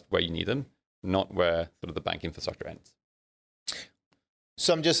just where you need them, not where sort of the bank infrastructure ends.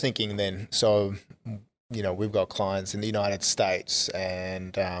 So I'm just thinking then, we've got clients in the United States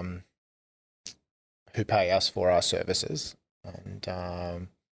and who pay us for our services, and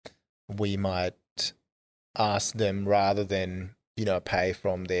we might ask them, rather than, pay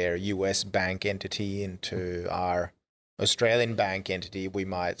from their US bank entity into our Australian bank entity, we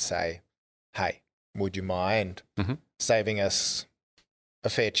might say, hey, would you mind saving us a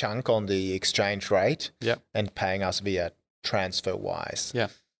fair chunk on the exchange rate and paying us via TransferWise? Yeah.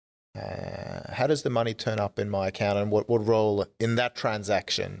 How does the money turn up in my account, and what role in that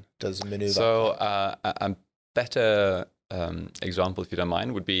transaction does Manuva So play? a better example, if you don't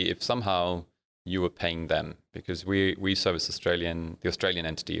mind, would be if somehow you were paying them, because we service the Australian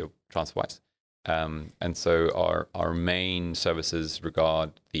entity of TransferWise. And so our main services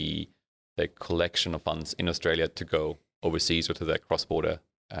regard the collection of funds in Australia to go overseas or to their cross-border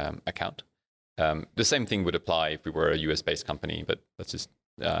account. The same thing would apply if we were a US-based company, but let's just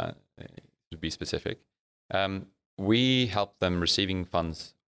to be specific. We help them receiving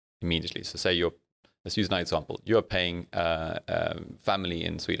funds immediately. So say let's use an example. You're paying a family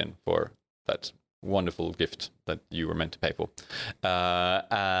in Sweden for that wonderful gift that you were meant to pay for.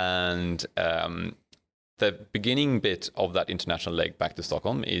 And the beginning bit of that international leg back to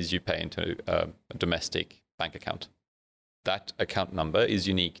Stockholm is you pay into a domestic bank account. that account number is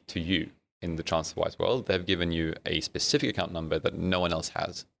unique to you in the TransferWise world. They've given you a specific account number that no one else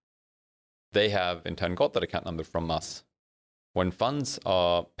has. They have in turn got that account number from us. When funds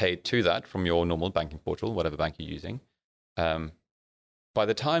are paid to that from your normal banking portal, whatever bank you're using, by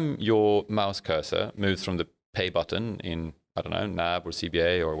the time your mouse cursor moves from the pay button in, I don't know, NAB or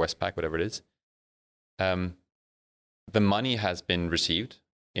CBA or Westpac, whatever it is, the money has been received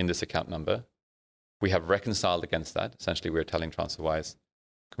in this account number. We have reconciled against that. Essentially, we're telling TransferWise,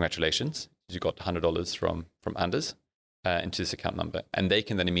 congratulations, you got $100 from Anders into this account number. And they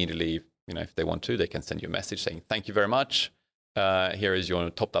can then immediately, if they want to, they can send you a message saying, thank you very much. Here is your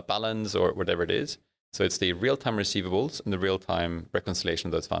topped up balance or whatever it is. So it's the real-time receivables and the real-time reconciliation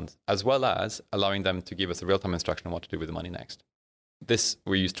of those funds, as well as allowing them to give us a real-time instruction on what to do with the money next.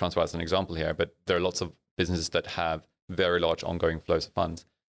 We use TransferWise as an example here, but there are lots of businesses that have very large ongoing flows of funds.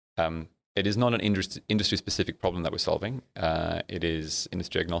 It is not an industry-specific problem that we're solving. It is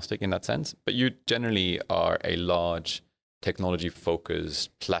industry agnostic in that sense. But you generally are a large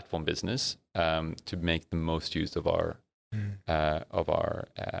technology-focused platform business to make the most use of our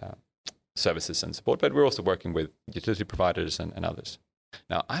services and support. But we're also working with utility providers and others.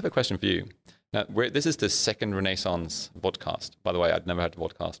 Now, I have a question for you. Now, this is the second Renaissance podcast. By the way, I'd never had a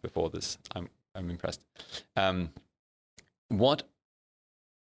podcast before this. I'm impressed. What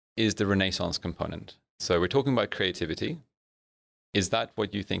is the Renaissance component? So we're talking about creativity. Is that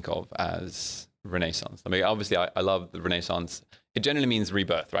what you think of as Renaissance? I mean, obviously, I love the Renaissance. It generally means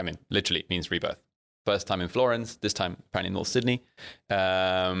rebirth, right? I mean, literally, it means rebirth. First time in Florence, this time apparently in North Sydney.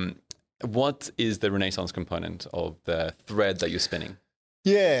 What is the Renaissance component of the thread that you're spinning?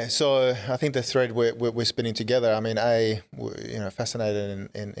 Yeah, so I think the thread we're spinning together. I mean, fascinated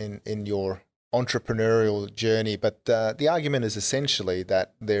in your entrepreneurial journey, but the argument is essentially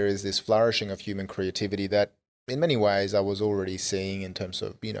that there is this flourishing of human creativity that, in many ways, I was already seeing in terms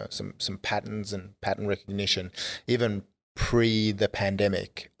of some patterns and pattern recognition, even pre the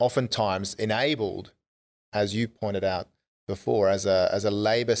pandemic. Oftentimes enabled, as you pointed out before, as a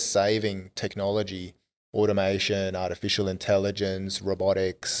labor-saving technology. Automation, artificial intelligence,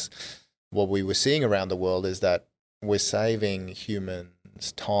 robotics. What we were seeing around the world is that we're saving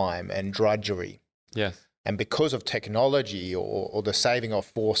humans time and drudgery. Yes. And because of technology or the saving of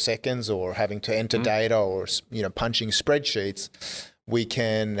 4 seconds or having to enter data or punching spreadsheets, we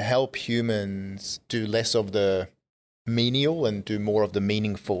can help humans do less of the menial and do more of the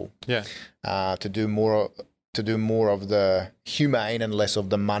meaningful. Yeah. To do more of the humane and less of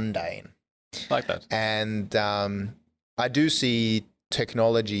the mundane. Like that. And I do see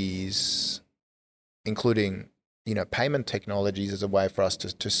technologies, including, payment technologies, as a way for us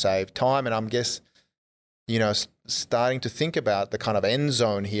to save time. And I'm starting to think about the kind of end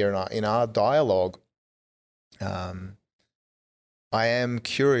zone here in our dialogue. I am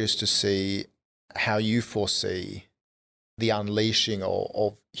curious to see how you foresee the unleashing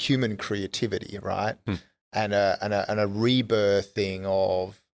of human creativity, right? And a rebirthing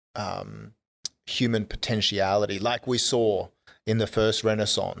of human potentiality, like we saw in the first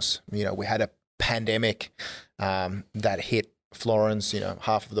Renaissance. We had a pandemic that hit Florence.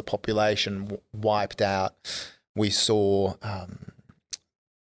 Half of the population wiped out. We saw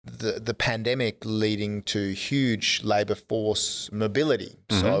the pandemic leading to huge labor force mobility.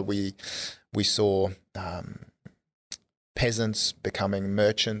 So we saw peasants becoming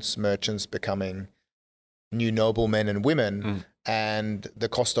merchants becoming new noblemen and women, and the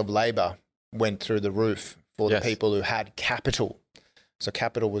cost of labor went through the roof for the people who had capital. So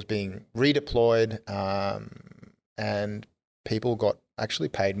capital was being redeployed, and people got actually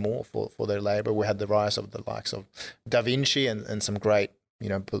paid more for their labor. We had the rise of the likes of Da Vinci and some great,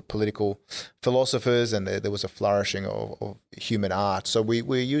 political philosophers, and there was a flourishing of human art. So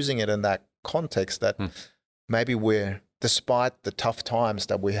we're using it in that context that maybe despite the tough times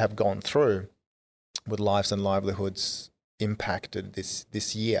that we have gone through with lives and livelihoods impacted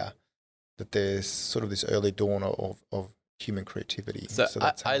this year, that there's sort of this early dawn of human creativity. So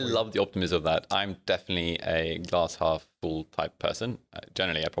I love the optimism of that. I'm definitely a glass half full type person.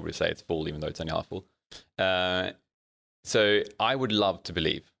 Generally, I'd probably say it's full, even though it's only half full. So I would love to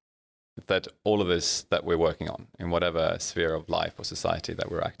believe that all of this that we're working on in whatever sphere of life or society that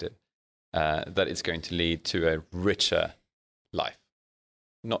we're active, that it's going to lead to a richer life.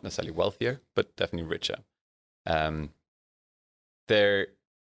 Not necessarily wealthier, but definitely richer. There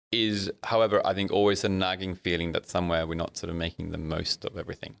is, however, I think always a nagging feeling that somewhere we're not sort of making the most of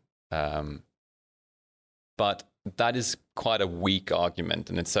everything. But that is quite a weak argument,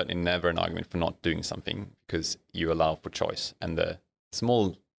 and it's certainly never an argument for not doing something, because you allow for choice. And the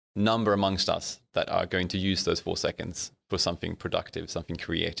small number amongst us that are going to use those 4 seconds for something productive, something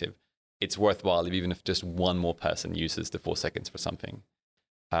creative, it's worthwhile even if just one more person uses the 4 seconds for something.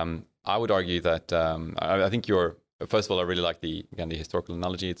 I would argue that I think first of all, I really like the historical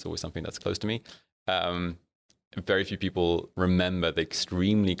analogy. It's always something that's close to me. Very few people remember the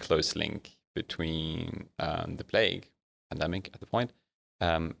extremely close link between the plague pandemic at the point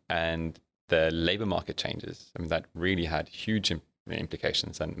and the labor market changes. I mean, that really had huge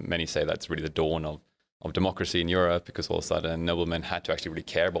implications, and many say that's really the dawn of democracy in Europe, because all of a sudden noblemen had to actually really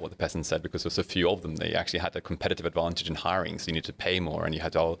care about what the peasants said, because there were so few of them. They actually had a competitive advantage in hiring, so you need to pay more and you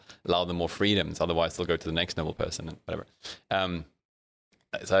had to allow them more freedoms, otherwise they'll go to the next noble person and whatever.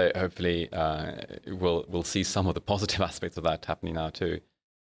 So hopefully we'll see some of the positive aspects of that happening now too.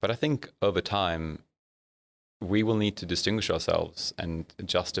 But I think over time we will need to distinguish ourselves and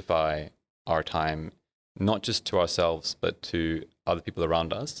justify our time, not just to ourselves but to other people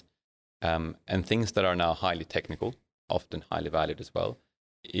around us. And things that are now highly technical, often highly valued as well,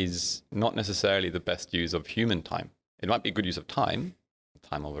 is not necessarily the best use of human time. It might be a good use of time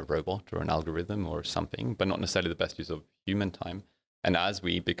of a robot or an algorithm or something, but not necessarily the best use of human time. And as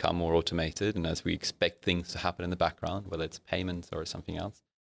we become more automated and as we expect things to happen in the background, whether it's payments or something else,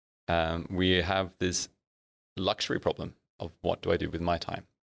 we have this luxury problem of what do I do with my time?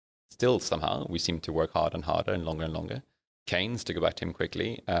 Still, somehow, we seem to work harder and harder and longer. Keynes, to go back to him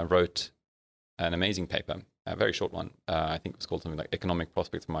quickly, wrote an amazing paper, a very short one. I think it was called something like Economic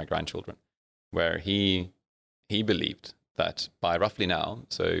Prospects for My Grandchildren, where he believed that by roughly now,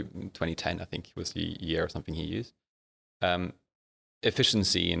 so 2010, I think was the year or something he used,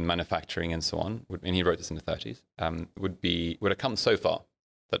 efficiency in manufacturing and so on, and he wrote this in the 30s, would have come so far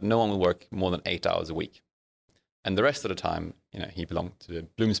that no one will work more than 8 hours a week. And the rest of the time, he belonged to the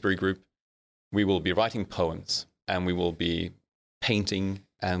Bloomsbury Group, we will be writing poems, and we will be painting,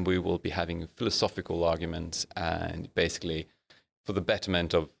 and we will be having philosophical arguments, and basically for the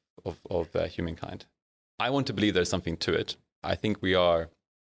betterment of humankind. I want to believe there's something to it. I think we are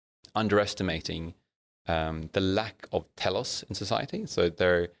underestimating the lack of telos in society. So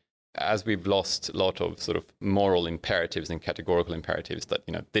as we've lost a lot of sort of moral imperatives and categorical imperatives that,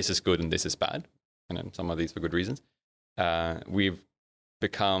 this is good and this is bad, and then some of these for good reasons, we've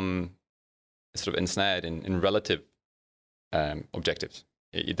become sort of ensnared in relative objectives.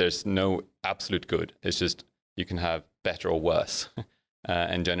 There's no absolute good. It's just you can have better or worse.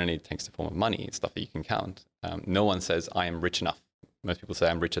 And generally it takes the form of money, stuff that you can count. No one says, I am rich enough. Most people say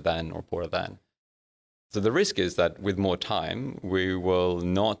I'm richer than or poorer than. So the risk is that with more time, we will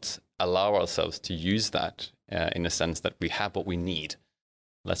not allow ourselves to use that in a sense that we have what we need.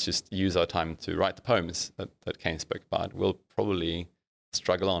 Let's just use our time to write the poems that Keynes spoke about. We'll probably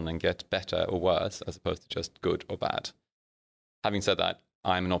struggle on and get better or worse as opposed to just good or bad. Having said that,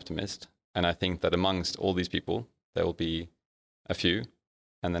 I'm an optimist, and I think that amongst all these people, there will be a few,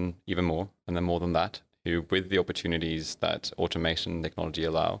 and then even more, and then more than that, who, with the opportunities that automation and technology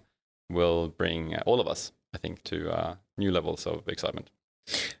allow, will bring all of us, I think, to new levels of excitement.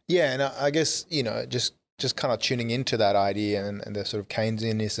 Yeah, and I guess, just kind of tuning into that idea and the sort of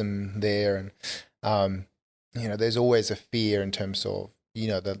Keynesianism there, and, there's always a fear in terms of,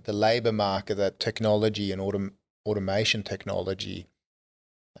 the labor market, that technology and automation technology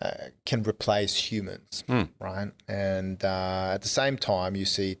can replace humans, right? And at the same time, you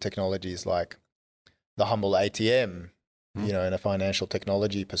see technologies like the humble ATM, in a financial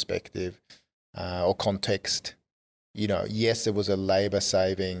technology perspective or context. Yes, it was a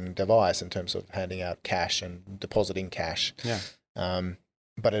labor-saving device in terms of handing out cash and depositing cash. Yeah.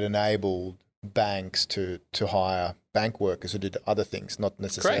 But it enabled banks to hire bank workers who did other things, not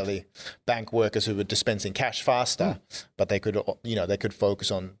necessarily bank workers who were dispensing cash faster, but they could, they could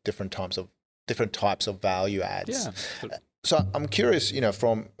focus on different types of value adds. Yeah. So I'm curious,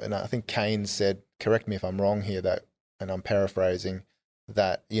 and I think Keynes said, correct me if I'm wrong here, that, and I'm paraphrasing,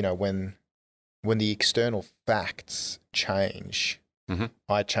 that, when the external facts change,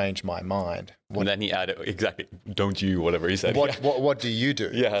 I change my mind. And then he added, exactly, don't you, whatever he said. What do you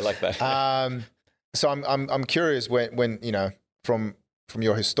do? Yeah, I like that. So I'm curious when from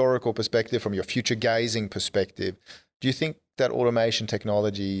your historical perspective, from your future gazing perspective, do you think that automation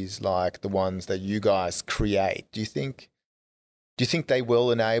technologies like the ones that you guys create, do you think they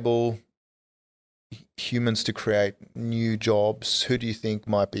will enable humans to create new jobs? Who do you think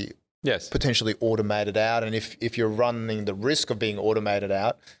might be potentially automated out? And if you're running the risk of being automated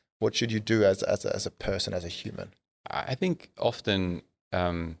out, what should you do as a person, as a human? I think often,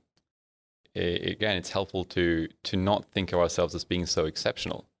 again, it's helpful to not think of ourselves as being so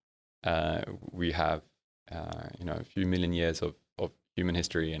exceptional. We have, a few million years of human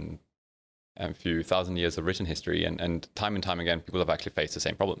history, and a few thousand years of written history, and time again, people have actually faced the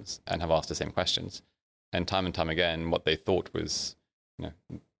same problems and have asked the same questions. And time again, what they thought was,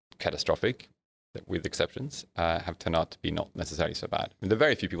 catastrophic, with exceptions, have turned out to be not necessarily so bad. I mean, there are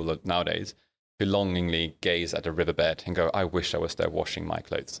very few people nowadays who longingly gaze at a riverbed and go, I wish I was there washing my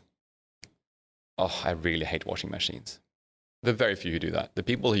clothes. Oh, I really hate washing machines. There are very few who do that. The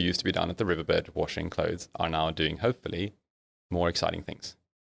people who used to be down at the riverbed washing clothes are now doing, hopefully, more exciting things.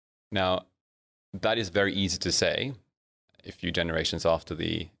 Now, that is very easy to say a few generations after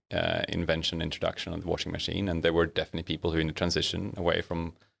the introduction of the washing machine, and there were definitely people who, in the transition away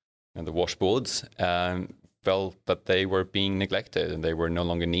from the washboards, felt that they were being neglected and they were no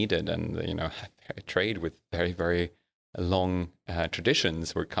longer needed, and a trade with very, very long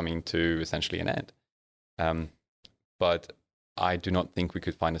traditions were coming to essentially an end. But I do not think we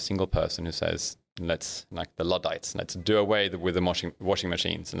could find a single person who says, let's, like the Luddites, let's do away with the washing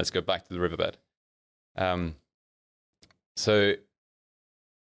machines and let's go back to the riverbed. So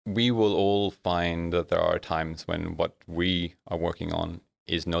we will all find that there are times when what we are working on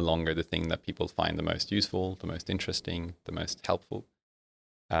is no longer the thing that people find the most useful, the most interesting, the most helpful.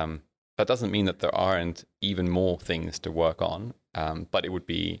 That doesn't mean that there aren't even more things to work on, but it would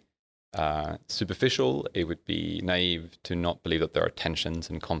be superficial. It would be naive to not believe that there are tensions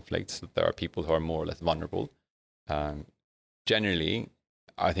and conflicts, that there are people who are more or less vulnerable. Generally,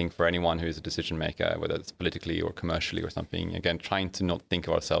 I think for anyone who is a decision maker, whether it's politically or commercially or something, again, trying to not think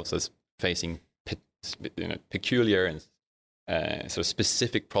of ourselves as facing peculiar and sort of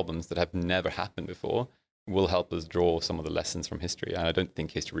specific problems that have never happened before will help us draw some of the lessons from history. And I don't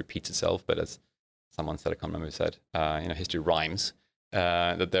think history repeats itself, but as someone said, I can't remember who said, history rhymes.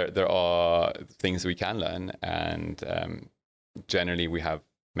 That there are things we can learn, and generally we have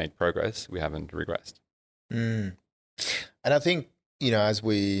made progress. We haven't regressed. And I think, as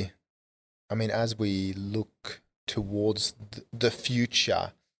we look towards the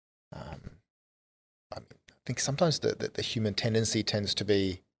future, I think sometimes the human tendency tends to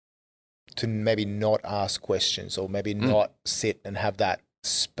be to maybe not ask questions, or maybe not sit and have that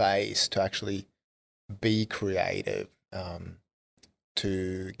space to actually be creative,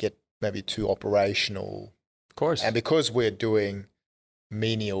 to get maybe too operational. Of course. And because we're doing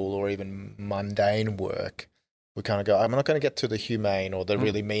menial or even mundane work, we kind of go, I'm not going to get to the humane or the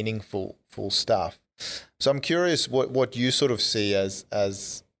really meaningful stuff. So I'm curious what you sort of see as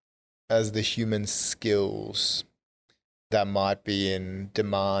the human skills that might be in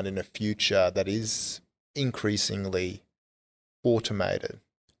demand in a future that is increasingly automated.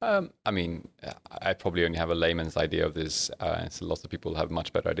 I probably only have a layman's idea of this. So lots of people have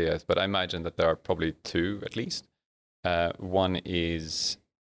much better ideas, but I imagine that there are probably two at least. One is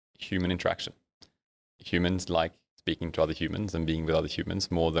human interaction. Humans like speaking to other humans and being with other humans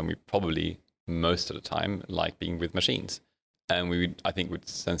more than we probably most of the time like being with machines. And I think would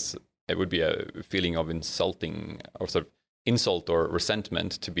sense it would be a feeling of insulting or sort of insult or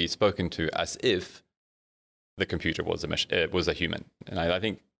resentment to be spoken to as if the computer was a human. And I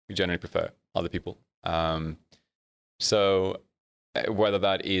think we generally prefer other people. So whether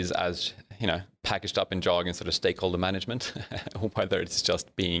that is as, packaged up in jargon, sort of stakeholder management, or whether it's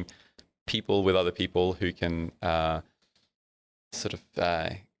just being people with other people who can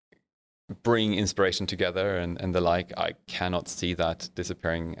bring inspiration together and the like, I cannot see that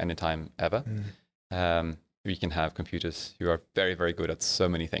disappearing anytime ever. We can have computers who are very, very good at so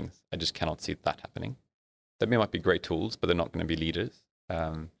many things. I just cannot see that happening. They might be great tools, but they're not going to be leaders.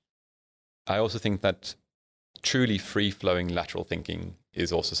 I also think that truly free-flowing lateral thinking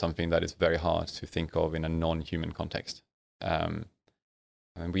is also something that is very hard to think of in a non-human context. And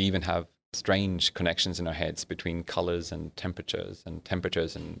we even have strange connections in our heads between colors and temperatures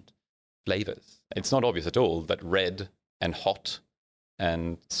and flavors. It's not obvious at all that red and hot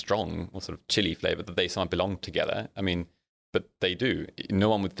and strong, or sort of chili flavor, that they somehow belong together. But they do. No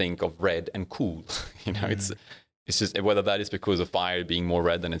one would think of red and cool. It's just whether that is because of fire being more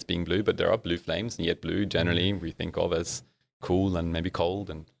red than it's being blue, but there are blue flames, and yet blue generally we think of as cool and maybe cold.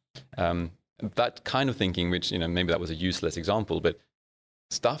 And that kind of thinking, which, maybe that was a useless example, but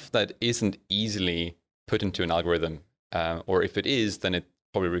stuff that isn't easily put into an algorithm, or if it is, then it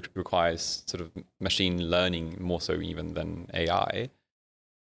probably requires sort of machine learning more so even than AI,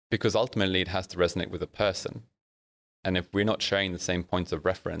 because ultimately it has to resonate with a person. And if we're not sharing the same points of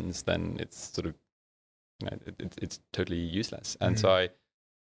reference, then it's sort of, it's totally useless. And so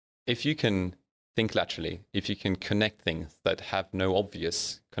if you can think laterally, if you can connect things that have no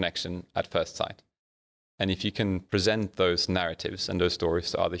obvious connection at first sight, and if you can present those narratives and those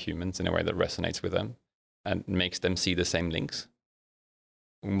stories to other humans in a way that resonates with them and makes them see the same links,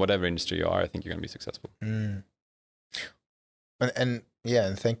 in whatever industry you are, I think you're going to be successful. And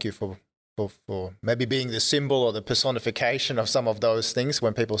thank you for maybe being the symbol or the personification of some of those things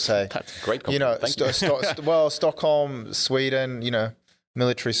when people say, that's a great compliment. Well, Stockholm, Sweden,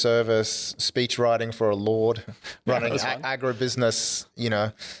 military service, speech writing for a lord, running agribusiness,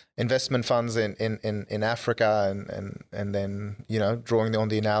 investment funds in Africa, and then drawing on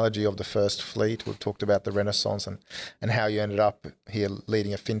the analogy of the First Fleet. We've talked about the Renaissance and how you ended up here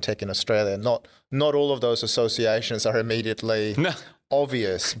leading a fintech in Australia. Not all of those associations are immediately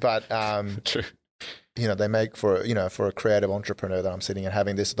obvious, but true. They make for a creative entrepreneur that I'm sitting and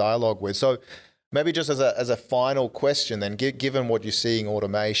having this dialogue with. So maybe just as a final question, then, given what you're seeing,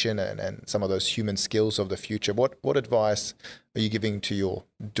 automation and some of those human skills of the future, what advice are you giving to your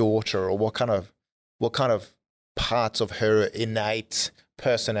daughter, or what kind of parts of her innate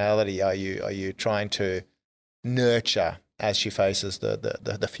personality are you trying to nurture as she faces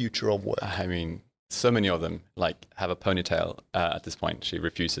the future of work? I mean, so many of them have a ponytail at this point. She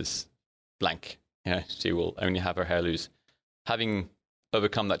refuses blank. She will only have her hair loose. Having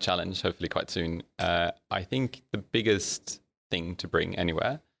overcome that challenge, hopefully quite soon, I think the biggest thing to bring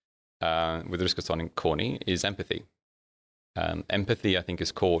anywhere, with the risk of sounding corny, is empathy. Empathy, I think,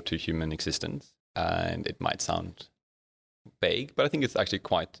 is core to human existence, and it might sound vague, but I think it's actually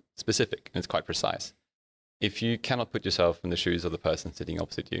quite specific and it's quite precise. If you cannot put yourself in the shoes of the person sitting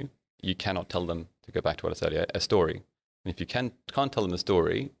opposite you, you cannot tell them, to go back to what I said earlier, a story. And if you can't tell them a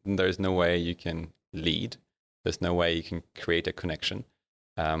story, then there is no way you can lead. There's no way you can create a connection.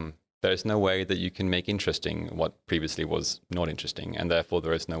 There's no way that you can make interesting what previously was not interesting, and therefore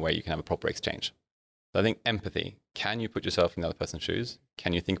there is no way you can have a proper exchange. So I think empathy. Can you put yourself in the other person's shoes?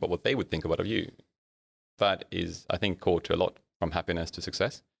 Can you think about what they would think about of you? That is, I think, core to a lot, from happiness to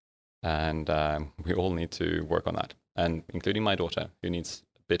success. And we all need to work on that, and including my daughter, who needs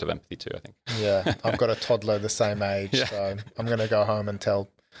a bit of empathy too, I think. Yeah, I've got a toddler the same age, so I'm going to go home and tell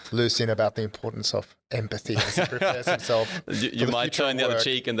Lucian about the importance of empathy as he prepares himself. You might turn the other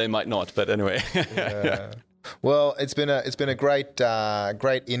cheek, and they might not. But anyway. Yeah. Well, it's been a great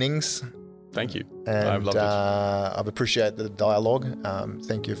innings. Thank you. And I've loved it. I've appreciated the dialogue.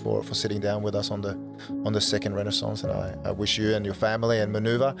 Thank you for sitting down with us on the second Renaissance, and I wish you and your family and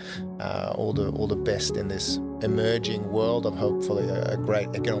Manuva all the best in this emerging world of hopefully a great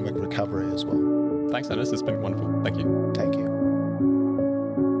economic recovery as well. Thanks, Dennis. It's been wonderful. Thank you. Thank you.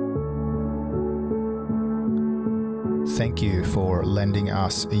 Thank you for lending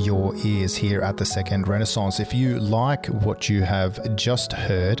us your ears here at the Second Renaissance. If you like what you have just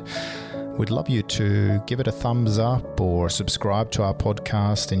heard, we'd love you to give it a thumbs up or subscribe to our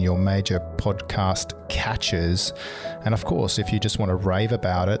podcast in your major podcast catchers. And of course, if you just want to rave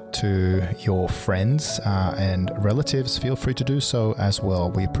about it to your friends and relatives, feel free to do so as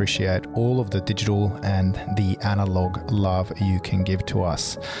well. We appreciate all of the digital and the analog love you can give to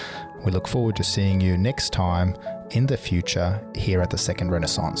us. We look forward to seeing you next time in the future here at the Second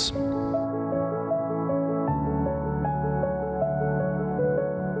Renaissance.